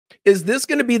Is this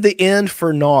going to be the end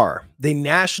for NAR, the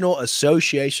National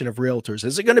Association of Realtors?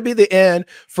 Is it going to be the end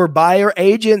for buyer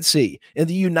agency in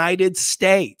the United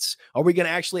States? Are we going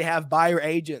to actually have buyer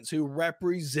agents who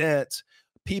represent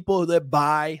people that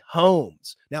buy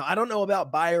homes? Now, I don't know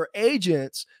about buyer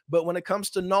agents, but when it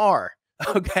comes to NAR,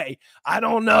 okay, I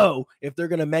don't know if they're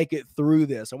going to make it through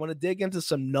this. I want to dig into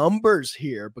some numbers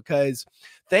here because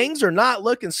things are not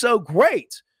looking so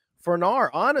great for NAR,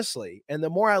 honestly. And the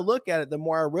more I look at it, the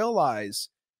more I realize,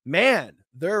 man,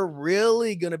 they're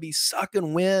really going to be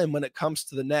sucking wind when it comes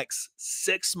to the next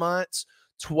 6 months,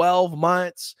 12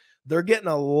 months. They're getting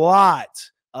a lot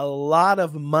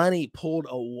of money pulled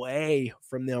away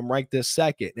from them right this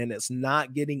second, and it's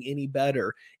not getting any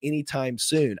better anytime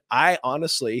soon. I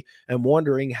honestly am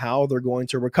wondering how they're going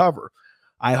to recover.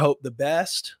 I hope the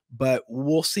best, but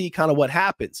we'll see kind of what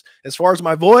happens. As far as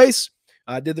my voice,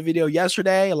 I did the video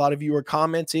yesterday. A lot of you were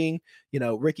commenting, you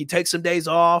know, Ricky, take some days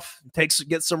off,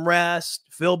 get some rest,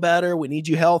 feel better. We need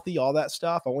you healthy, all that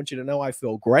stuff. I want you to know I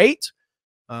feel great.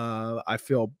 I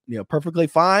feel, perfectly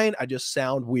fine. I just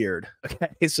sound weird.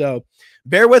 Okay. So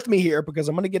bear with me here because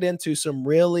I'm going to get into some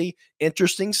really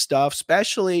interesting stuff,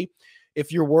 especially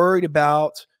if you're worried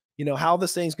about, how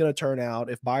this thing's going to turn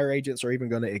out, if buyer agents are even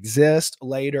going to exist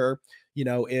later,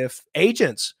 if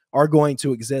agents are going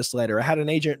to exist later. I had an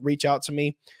agent reach out to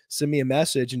me, send me a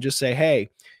message and just say, hey,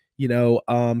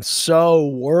 I'm so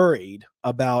worried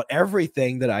about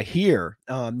everything that I hear.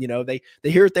 They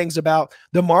hear things about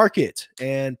the market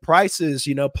and prices,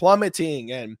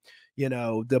 plummeting and,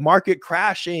 the market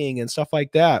crashing and stuff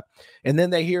like that. And then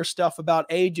they hear stuff about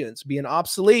agents being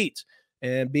obsolete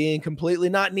and being completely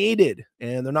not needed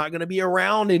and they're not going to be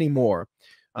around anymore.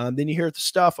 Then you hear the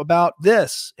stuff about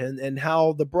this and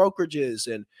how the brokerages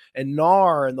and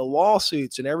NAR and the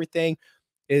lawsuits and everything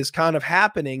is kind of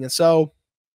happening. And so,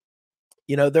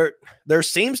 there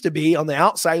seems to be on the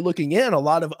outside looking in a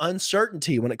lot of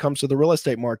uncertainty when it comes to the real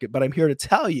estate market. But I'm here to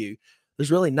tell you,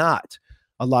 there's really not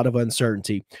a lot of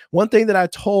uncertainty. One thing that I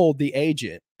told the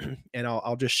agent, and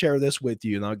I'll just share this with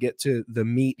you and I'll get to the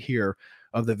meat here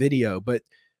of the video, but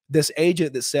this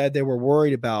agent that said they were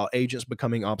worried about agents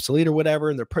becoming obsolete or whatever.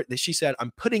 And she said,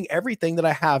 I'm putting everything that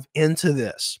I have into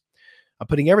this. I'm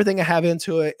putting everything I have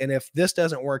into it. And if this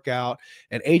doesn't work out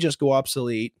and agents go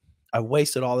obsolete, I've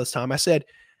wasted all this time. I said,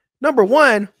 number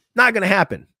one, not going to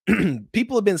happen.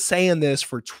 People have been saying this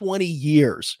for 20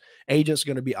 years. Agents are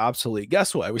going to be obsolete.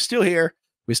 Guess what? We're still here.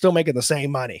 We're still making the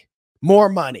same money, more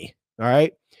money. All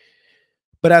right.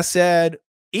 But I said,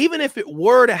 even if it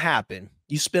were to happen,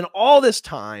 you spend all this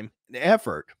time and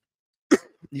effort.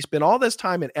 You spend all this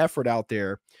time and effort out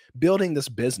there building this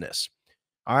business.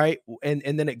 All right. And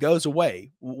then it goes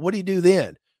away. What do you do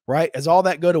then? Right? Does all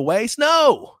that go to waste?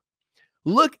 No.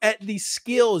 Look at the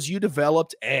skills you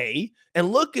developed, A,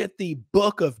 and look at the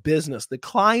book of business, the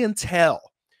clientele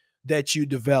that you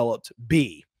developed,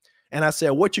 B. And I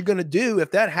said, what you're going to do if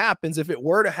that happens, if it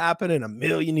were to happen in a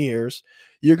million years,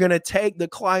 you're going to take the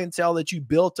clientele that you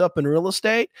built up in real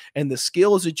estate and the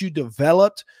skills that you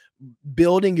developed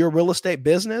building your real estate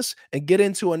business and get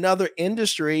into another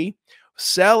industry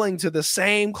selling to the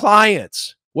same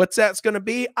clients. What's that's going to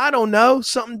be? I don't know.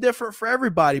 Something different for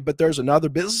everybody, but there's another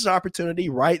business opportunity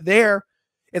right there.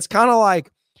 It's kind of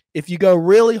like if you go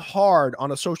really hard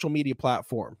on a social media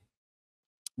platform.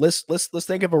 Let's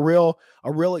think of a real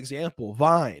example.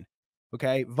 Vine.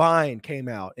 Okay. Vine came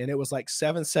out and it was like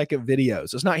 7-second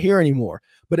videos. It's not here anymore,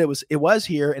 but it was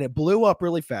here and it blew up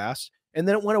really fast and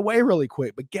then it went away really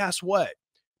quick. But guess what?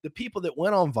 The people that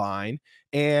went on Vine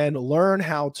and learned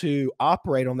how to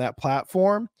operate on that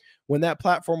platform, when that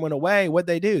platform went away, what'd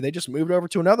they do? They just moved over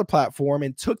to another platform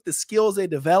and took the skills they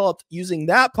developed using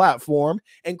that platform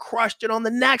and crushed it on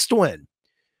the next one.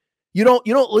 You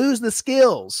don't lose the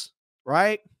skills,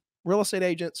 right? Real estate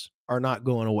agents are not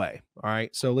going away. All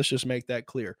right. So let's just make that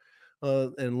clear.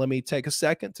 And let me take a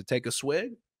second to take a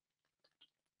swig.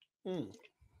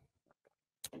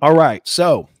 All right.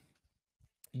 So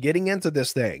getting into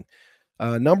this thing,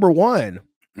 number one,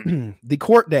 the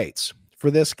court dates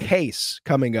for this case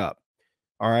coming up.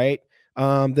 All right.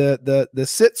 The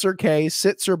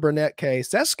Sitzer Burnett case,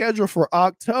 that's scheduled for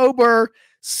October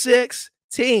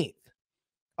 16th.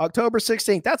 October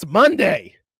 16th. That's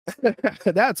Monday.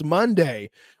 That's Monday.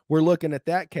 We're looking at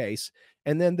that case.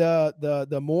 And then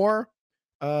the Moore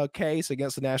case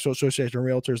against the National Association of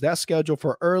Realtors, that's scheduled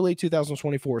for early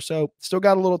 2024. So still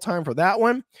got a little time for that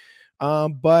one.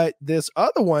 But this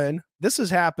other one, this is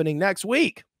happening next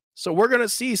week. So we're going to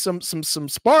see some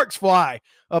sparks fly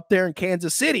up there in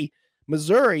Kansas City,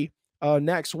 Missouri,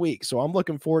 next week. So I'm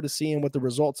looking forward to seeing what the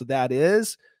results of that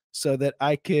is so that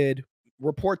I could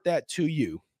report that to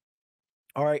you.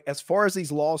 All right, as far as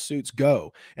these lawsuits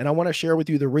go, and I want to share with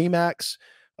you the Remax,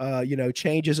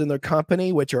 changes in their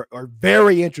company, which are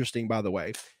very interesting, by the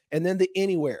way, and then the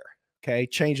Anywhere, okay,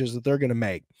 changes that they're going to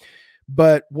make.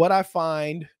 But what I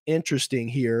find interesting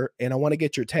here, and I want to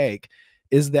get your take,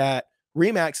 is that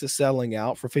Remax is settling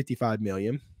out for 55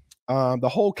 million. The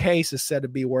whole case is said to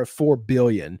be worth 4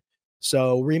 billion.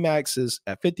 So Remax is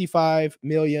at 55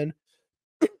 million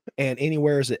and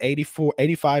Anywhere is at 84,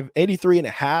 85, 83 and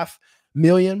a half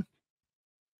million.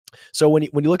 So when you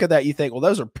look at that, you think, well,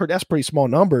 that's pretty small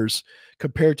numbers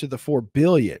compared to the 4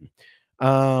 billion.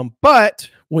 But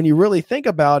when you really think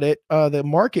about it, the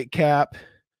market cap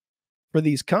for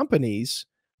these companies,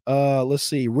 let's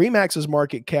see, Remax's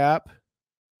market cap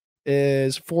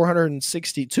is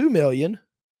 462 million.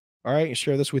 All right, I'll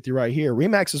share this with you right here.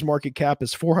 Remax's market cap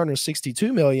is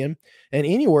 462 million, and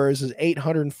Anywhere's is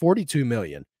 842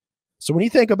 million. So when you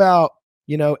think about,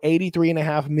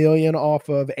 83.5 million off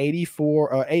of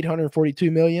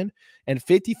 842 million, and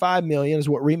 55 million is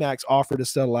what Remax offered to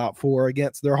settle out for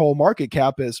against their whole market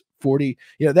cap is 40.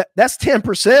 That's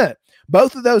 10%.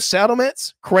 Both of those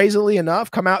settlements, crazily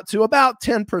enough, come out to about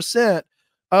 10%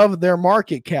 of their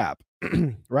market cap,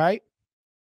 right?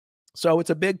 So it's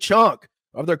a big chunk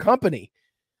of their company.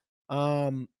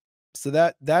 So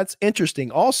that's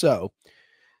interesting. Also,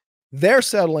 they're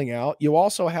settling out. You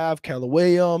also have Keller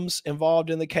Williams involved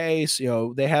in the case.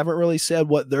 They haven't really said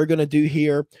what they're going to do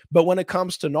here. But when it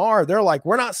comes to NAR, they're like,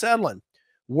 we're not settling.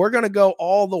 We're going to go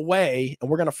all the way, and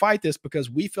we're going to fight this because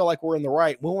we feel like we're in the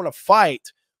right. We want to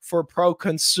fight for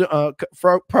pro-consumer.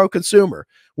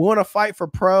 We want to fight for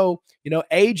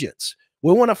agents.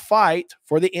 We want to fight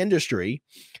for the industry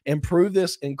and prove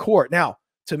this in court. Now,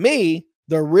 to me,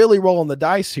 they're really rolling the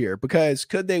dice here because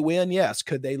could they win? Yes.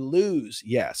 Could they lose?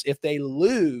 Yes. If they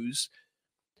lose,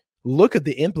 look at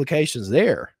the implications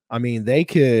there. I mean, they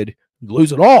could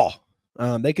lose it all.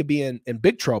 They could be in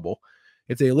big trouble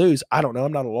if they lose. I don't know.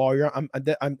 I'm not a lawyer.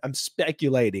 I'm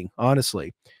speculating,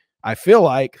 honestly. I feel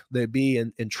like they'd be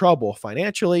in trouble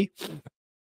financially.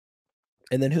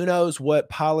 And then who knows what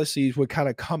policies would kind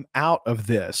of come out of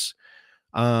this.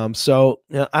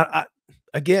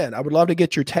 Again, I would love to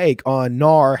get your take on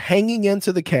NAR hanging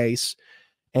into the case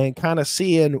and kind of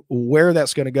seeing where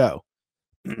that's going to go.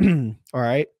 All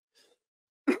right.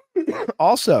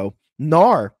 Also,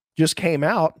 NAR just came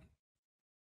out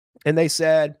and they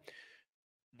said,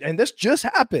 and this just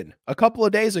happened a couple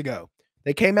of days ago.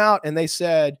 They came out and they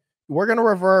said, we're going to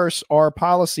reverse our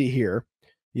policy here.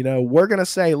 We're going to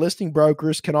say listing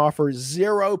brokers can offer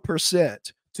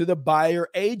 0% to the buyer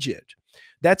agent.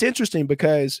 That's interesting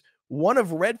because one of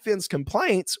Redfin's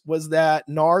complaints was that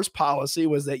NAR's policy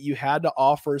was that you had to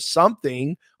offer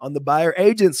something on the buyer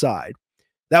agent side.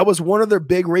 That was one of their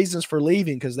big reasons for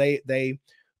leaving because they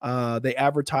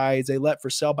advertise, they let for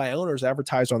sale by owners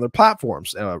advertise on their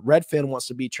platforms. Redfin wants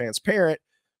to be transparent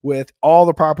with all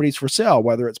the properties for sale,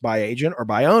 whether it's by agent or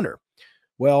by owner.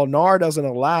 Well, NAR doesn't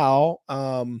allow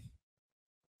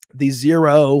the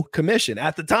zero commission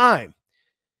at the time.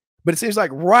 But it seems like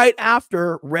right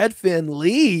after Redfin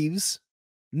leaves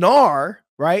NAR,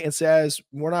 right, and says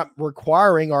we're not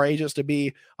requiring our agents to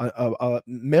be a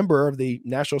member of the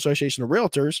National Association of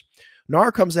Realtors,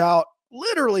 NAR comes out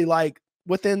literally like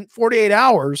within 48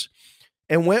 hours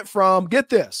and went from, get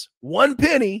this, 1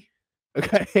 penny,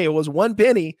 okay, it was 1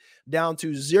 penny down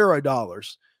to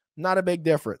 $0. Not a big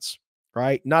difference,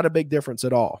 right? Not a big difference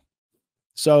at all.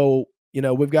 So,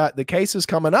 we've got the cases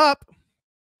coming up.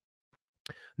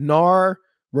 NAR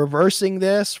reversing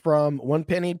this from 1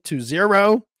 penny to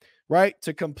 0, right?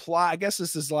 To comply. I guess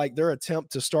this is like their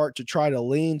attempt to start to try to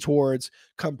lean towards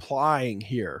complying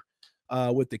here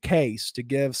with the case to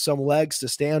give some legs to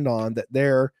stand on that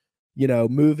they're,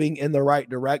 moving in the right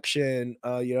direction,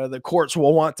 the courts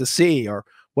will want to see or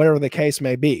whatever the case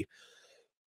may be.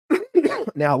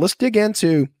 Now, let's dig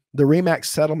into the Remax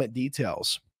settlement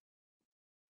details.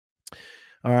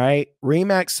 All right.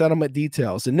 Remax settlement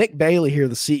details. And Nick Bailey here,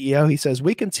 the CEO, he says,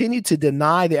 we continue to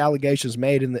deny the allegations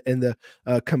made in the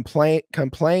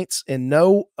complaints in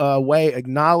no way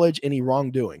acknowledge any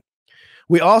wrongdoing.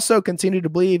 We also continue to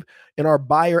believe in our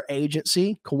buyer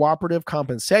agency, cooperative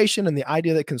compensation, and the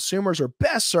idea that consumers are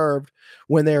best served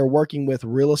when they are working with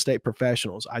real estate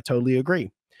professionals. I totally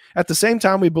agree. At the same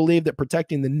time, we believe that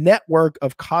protecting the network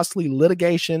of costly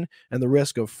litigation and the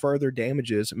risk of further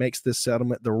damages makes this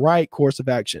settlement the right course of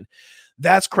action.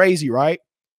 That's crazy, right?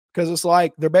 Because it's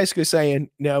like they're basically saying,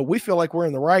 we feel like we're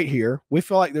in the right here. We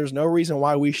feel like there's no reason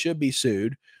why we should be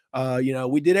sued.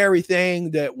 We did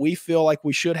everything that we feel like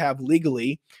we should have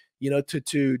legally.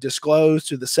 to disclose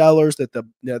to the sellers that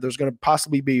there's going to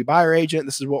possibly be a buyer agent.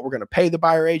 This is what we're going to pay the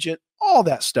buyer agent, all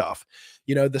that stuff.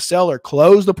 The seller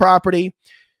closed the property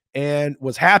and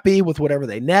was happy with whatever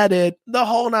they netted, the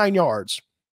whole 9 yards.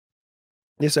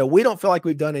 They said, we don't feel like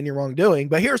we've done any wrongdoing,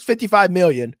 but here's $55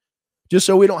 million just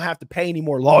so we don't have to pay any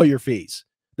more lawyer fees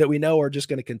that we know are just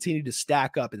going to continue to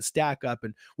stack up.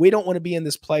 And we don't want to be in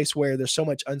this place where there's so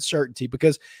much uncertainty,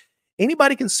 because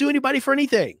anybody can sue anybody for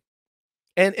anything.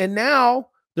 And now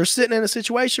they're sitting in a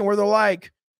situation where they're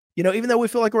like, even though we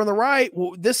feel like we're on the right,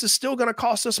 well, this is still going to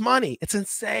cost us money. It's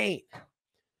insane.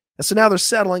 And so now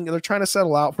they're trying to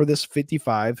settle out for this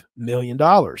 $55 million.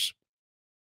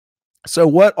 So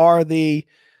what are the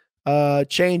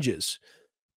changes?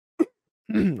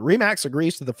 RE/MAX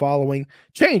agrees to the following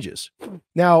changes.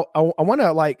 Now, I want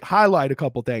to highlight a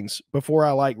couple things before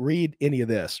I read any of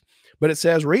this. But it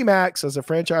says RE/MAX as a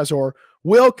franchisor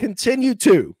will continue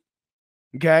to.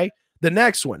 Okay. The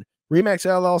next one, RE/MAX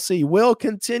LLC will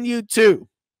continue to.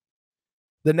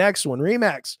 The next one,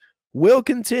 RE/MAX will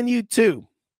continue to.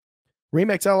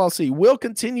 RE/MAX LLC will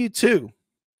continue to.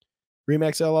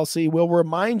 RE/MAX LLC will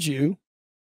remind you.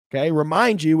 Okay,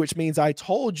 remind you, which means I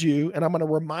told you, and I'm going to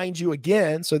remind you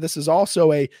again. So this is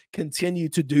also a continue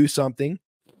to do something.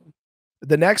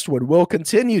 The next one will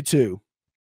continue to.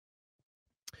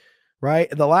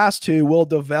 Right. And the last two will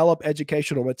develop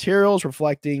educational materials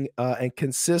reflecting and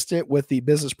consistent with the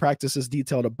business practices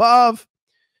detailed above.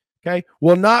 Okay.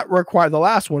 Will not require, the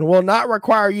last one will not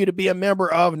require you to be a member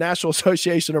of National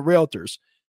Association of Realtors.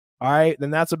 All right.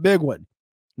 Then that's a big one.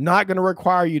 Not going to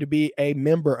require you to be a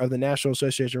member of the National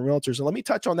Association of Realtors. And let me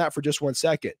touch on that for just 1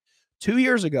 second. 2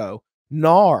 years ago,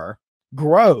 NAR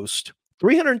grossed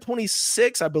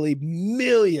 $326, I believe,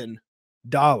 million.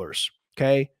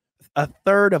 Okay.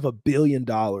 $1/3 of $1 billion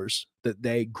that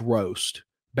they grossed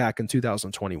back in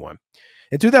 2021.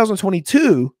 In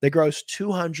 2022, they grossed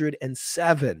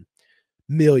 $207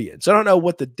 million. So I don't know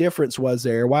what the difference was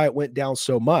there, why it went down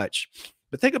so much.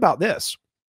 But think about this.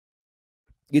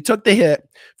 You took the hit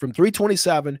from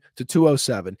 327 to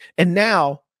 207. And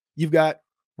now you've got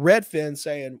Redfin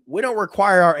saying, we don't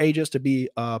require our agents to be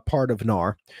part of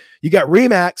NAR. You got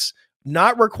RE/MAX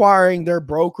not requiring their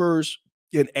brokers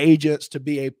and agents to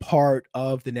be a part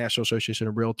of the National Association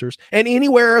of Realtors, and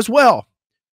Anywhere as well.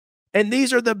 And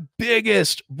these are the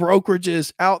biggest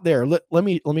brokerages out there. Let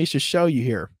me just show you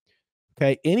here.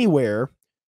 Okay. Anywhere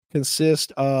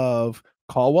consists of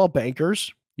Caldwell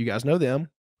Bankers. You guys know them.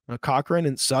 Cochran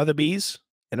and Sotheby's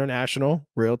International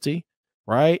Realty,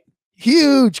 right?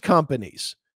 Huge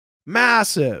companies,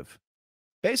 massive,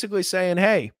 basically saying,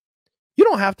 hey, you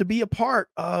don't have to be a part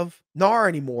of NAR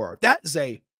anymore. That is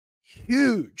a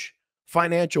huge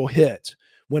financial hit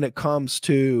when it comes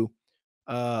to,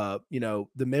 the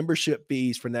membership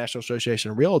fees for National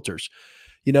Association of Realtors.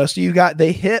 So you got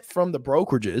the hit from the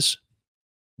brokerages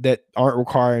that aren't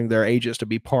requiring their agents to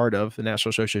be part of the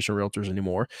National Association of Realtors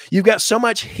anymore. You've got so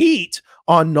much heat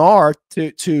on NAR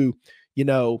to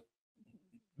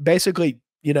basically,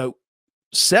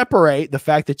 separate the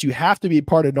fact that you have to be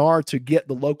part of NAR to get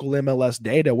the local MLS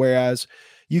data, whereas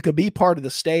you could be part of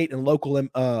the state and local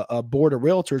board of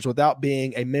realtors without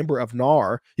being a member of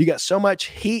NAR. You got so much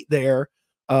heat there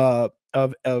of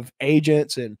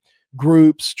agents and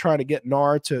groups trying to get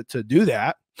NAR to do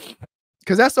that,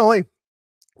 because that's the only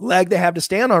leg they have to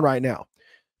stand on right now.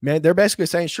 Man, they're basically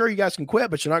saying, sure, you guys can quit,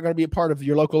 but you're not going to be a part of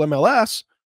your local MLS.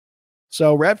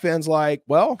 So Redfin's like,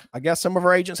 well, I guess some of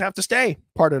our agents have to stay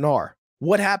part of NAR.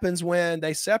 What happens when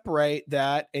they separate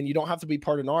that and you don't have to be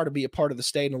part of NAR to be a part of the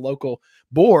state and local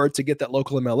board to get that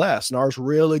local MLS? NAR's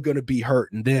really going to be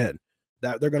hurt, and then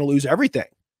that they're going to lose everything.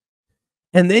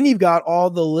 And then you've got all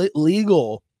the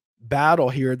legal battle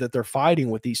here that they're fighting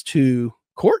with these two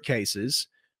court cases.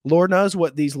 Lord knows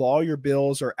what these lawyer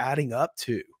bills are adding up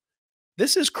to.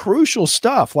 This is crucial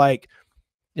stuff.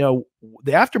 The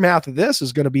aftermath of this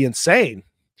is going to be insane.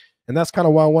 And that's kind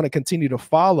of why I want to continue to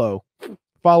follow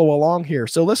along here.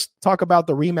 So let's talk about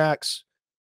the RE/MAX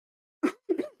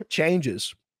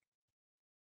changes.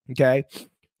 Okay.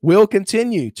 We'll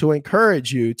continue to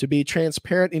encourage you to be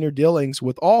transparent in your dealings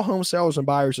with all home sellers and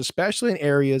buyers, especially in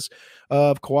areas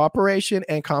of cooperation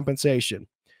and compensation.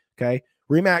 Okay.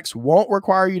 RE/MAX won't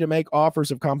require you to make offers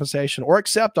of compensation or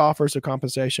accept offers of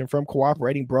compensation from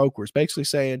cooperating brokers, basically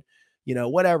saying,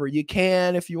 whatever, you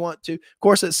can if you want to. Of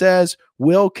course, it says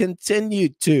will continue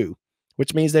to,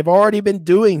 which means they've already been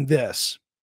doing this.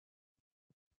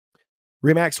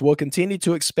 RE/MAX will continue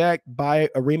to expect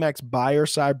RE/MAX buyer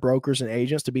side brokers and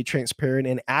agents to be transparent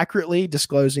and accurately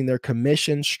disclosing their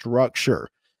commission structure.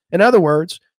 In other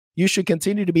words, you should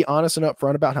continue to be honest and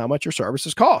upfront about how much your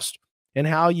services cost. and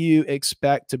how you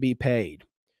expect to be paid.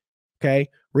 Okay.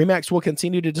 RE/MAX will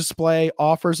continue to display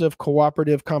offers of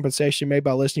cooperative compensation made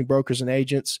by listing brokers and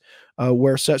agents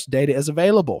where such data is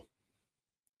available.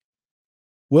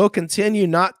 We'll continue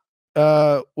to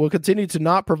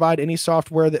not provide any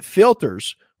software that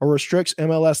filters or restricts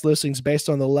MLS listings based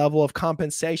on the level of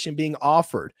compensation being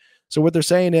offered. So what they're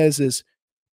saying is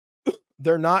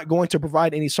they're not going to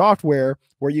provide any software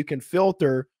where you can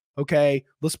filter, okay,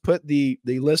 let's put the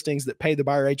listings that pay the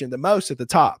buyer agent the most at the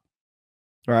top.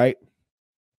 All right.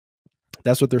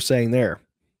 That's what they're saying there.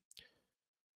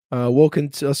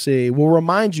 Let's see. We'll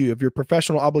remind you of your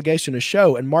professional obligation to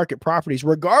show and market properties,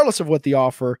 regardless of what the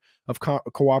offer of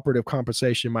cooperative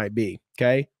compensation might be.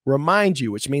 Okay. Remind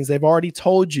you, which means they've already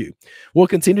told you. We'll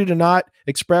continue to not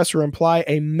express or imply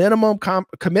a minimum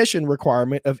commission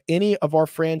requirement of any of our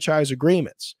franchise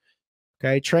agreements.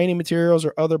 Okay. Training materials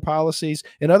or other policies.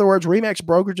 In other words, RE/MAX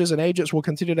brokerages and agents will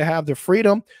continue to have the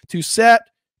freedom to set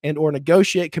and or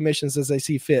negotiate commissions as they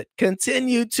see fit.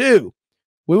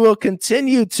 We will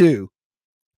continue to,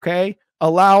 okay,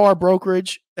 allow our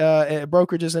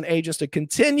brokerages and agents to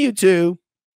continue to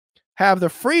have the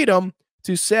freedom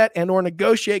to set and or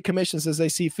negotiate commissions as they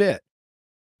see fit.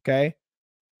 Okay.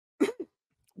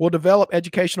 We'll develop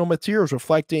educational materials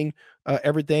reflecting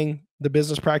everything the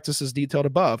business practices detailed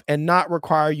above and not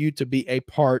require you to be a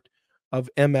part of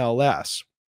MLS.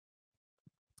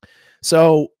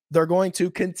 So they're going to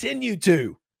continue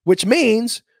to, which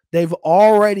means they've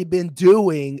already been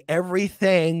doing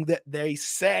everything that they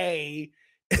say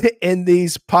in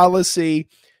these policy,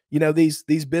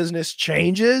 these business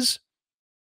changes.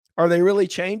 Are they really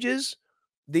changes?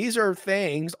 These are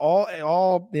things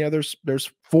all,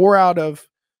 there's 4 out of,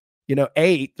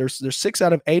 8, there's 6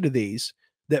 out of 8 of these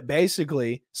that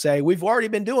basically say, we've already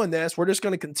been doing this. We're just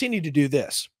going to continue to do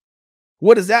this.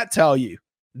 What does that tell you?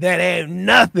 That ain't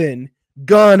nothing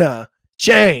gonna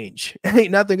change.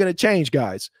 Ain't nothing gonna change,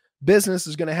 guys. Business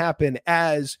is gonna happen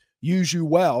as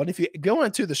usual. And if you go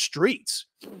into the streets,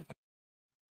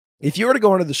 if you were to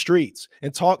go into the streets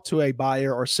and talk to a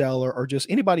buyer or seller or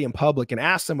just anybody in public and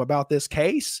ask them about this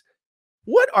case,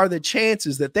 what are the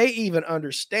chances that they even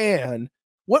understand?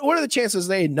 What are the chances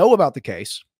they know about the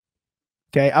case?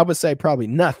 Okay, I would say probably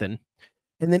nothing.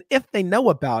 And then if they know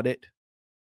about it,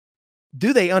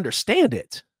 do they understand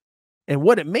it and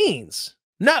what it means?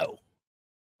 No.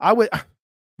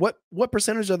 What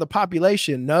percentage of the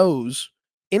population knows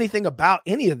anything about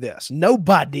any of this?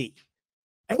 Nobody.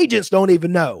 Agents don't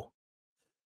even know.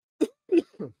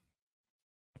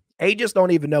 Agents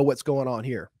don't even know what's going on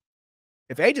here.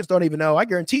 If agents don't even know, I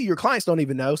guarantee you your clients don't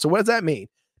even know. So what does that mean?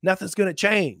 Nothing's going to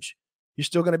change. You're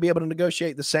still going to be able to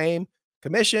negotiate the same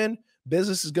commission.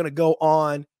 Business is going to go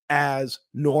on as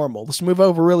normal. Let's move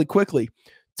over really quickly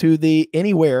to the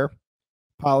Anywhere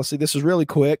policy. This is really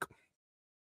quick.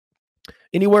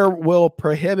 Anywhere will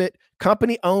prohibit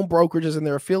company-owned brokerages and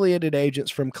their affiliated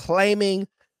agents from claiming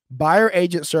buyer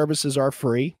agent services are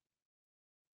free.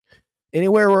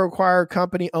 Anywhere will require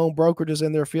company-owned brokerages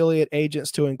and their affiliate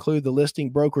agents to include the listing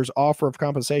broker's offer of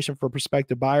compensation for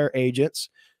prospective buyer agents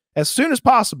as soon as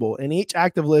possible in each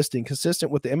active listing, consistent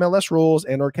with the MLS rules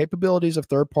and or capabilities of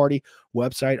third-party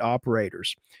website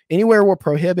operators. Anywhere will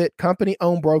prohibit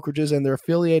company-owned brokerages and their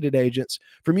affiliated agents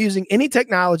from using any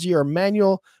technology or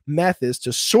manual methods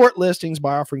to sort listings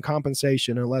by offering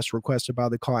compensation unless requested by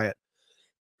the client.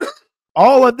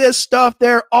 All of this stuff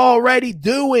they're already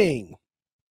doing.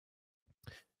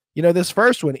 This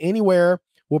first one, Anywhere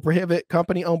will prohibit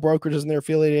company-owned brokerages and their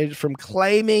affiliated agents from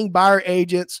claiming buyer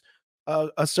agents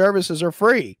services are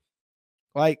free.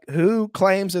 Like, who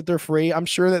claims that they're free? I'm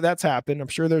sure that's happened. I'm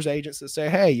sure there's agents that say,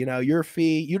 hey, your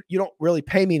fee, you don't really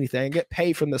pay me anything. I get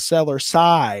paid from the seller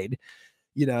side,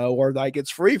 or like it's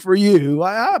free for you.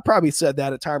 I probably said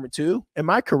that a time or two in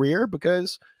my career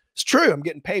because it's true. I'm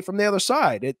getting paid from the other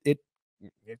side. It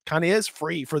kind of is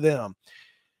free for them.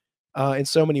 In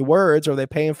so many words, are they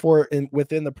paying for it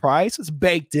within the price? It's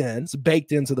baked in. It's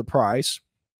baked into the price.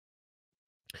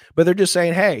 But they're just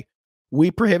saying, hey, we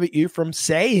prohibit you from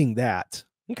saying that.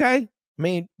 Okay. I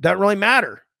mean, doesn't really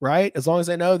matter, right? As long as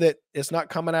they know that it's not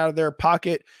coming out of their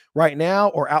pocket right now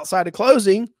or outside of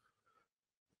closing,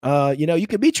 you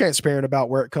can be transparent about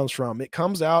where it comes from. It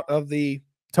comes out of the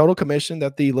total commission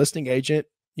that the listing agent,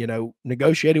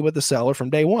 negotiated with the seller from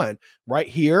day one. Right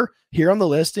here on the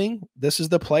listing, this is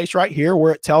the place right here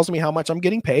where it tells me how much I'm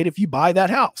getting paid if you buy that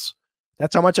house.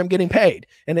 That's how much I'm getting paid.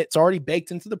 And it's already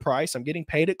baked into the price. I'm getting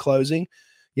paid at closing,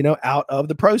 out of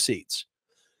the proceeds.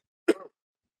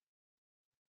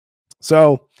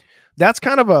 So that's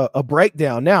kind of a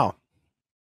breakdown. Now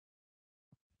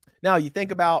you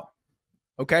think about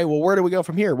Okay, well, where do we go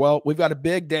from here? Well, we've got a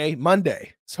big day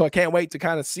Monday, so I can't wait to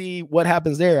kind of see what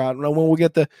happens there. I don't know when we'll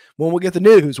get the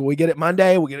news. Will we get it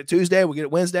Monday? We'll get it Tuesday. We'll get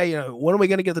it Wednesday. You know, when are we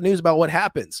going to get the news about what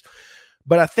happens?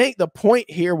 But I think the point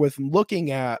here with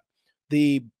looking at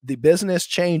the business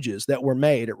changes that were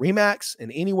made at Remax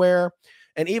and Anywhere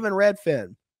and even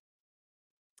Redfin,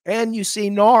 and you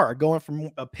see NAR going from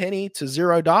a penny to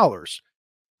 $0.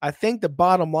 I think the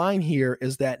bottom line here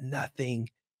is that nothing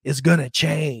is going to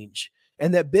change,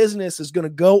 and that business is going to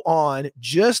go on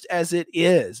just as it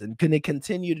is and going to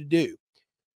continue to do.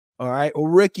 All right. Well,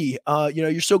 Ricky, you know,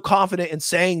 you're so confident in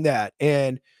saying that.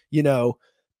 And, you know,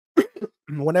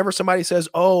 whenever somebody says,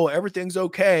 oh, everything's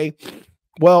okay.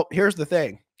 Well, here's the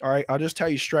thing. All right. I'll just tell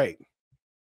you straight.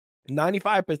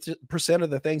 95% of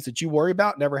the things that you worry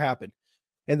about never happen.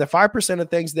 And the 5% of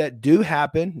things that do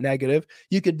happen, negative,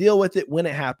 you could deal with it when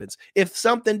it happens. If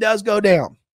something does go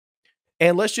down,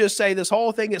 and let's just say this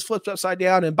whole thing gets flipped upside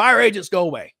down and buyer agents go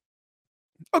away.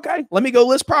 Okay, let me go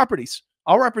list properties.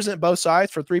 I'll represent both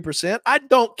sides for 3%. I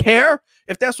don't care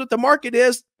if that's what the market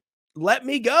is. Let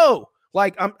me go.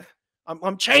 Like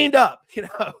I'm chained up, you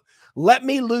know. Let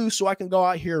me loose so I can go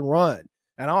out here and run.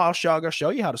 And I'll show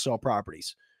you how to sell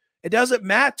properties. It doesn't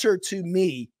matter to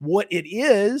me what it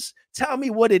is. Tell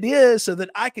me what it is so that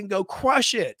I can go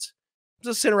crush it.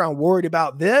 Just sit around worried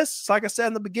about this. It's like I said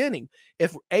in the beginning,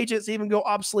 if agents even go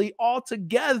obsolete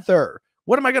altogether,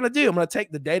 what am I going to do? I'm going to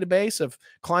take the database of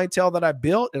clientele that I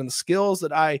built and the skills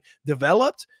that I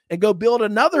developed and go build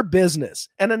another business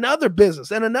and another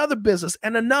business and another business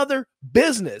and another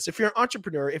business. If you're an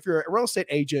entrepreneur, if you're a real estate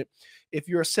agent, if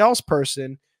you're a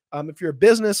salesperson, if you're a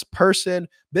business person,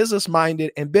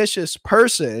 business-minded, ambitious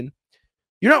person,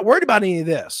 you're not worried about any of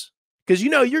this because you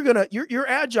know you're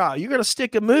agile. You're gonna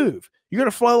stick and move. You're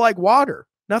gonna flow like water.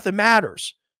 Nothing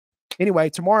matters. Anyway,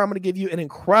 tomorrow I'm gonna give you an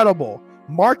incredible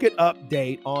market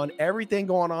update on everything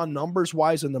going on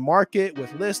numbers-wise in the market,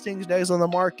 with listings, days on the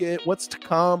market, what's to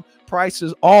come,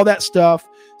 prices, all that stuff.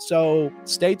 So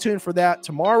stay tuned for that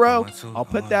tomorrow. I'll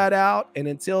put that out. And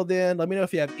until then, let me know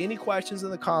if you have any questions in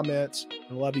the comments.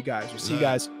 I love you guys. We'll see you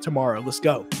guys tomorrow. Let's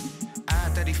go.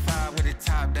 I-35 with the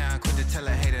top down, quit to tell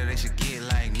a hater they should get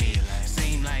like me.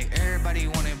 Seem like everybody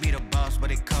want to be the boss,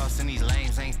 but it costs and these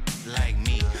lames ain't like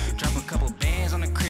me. Drop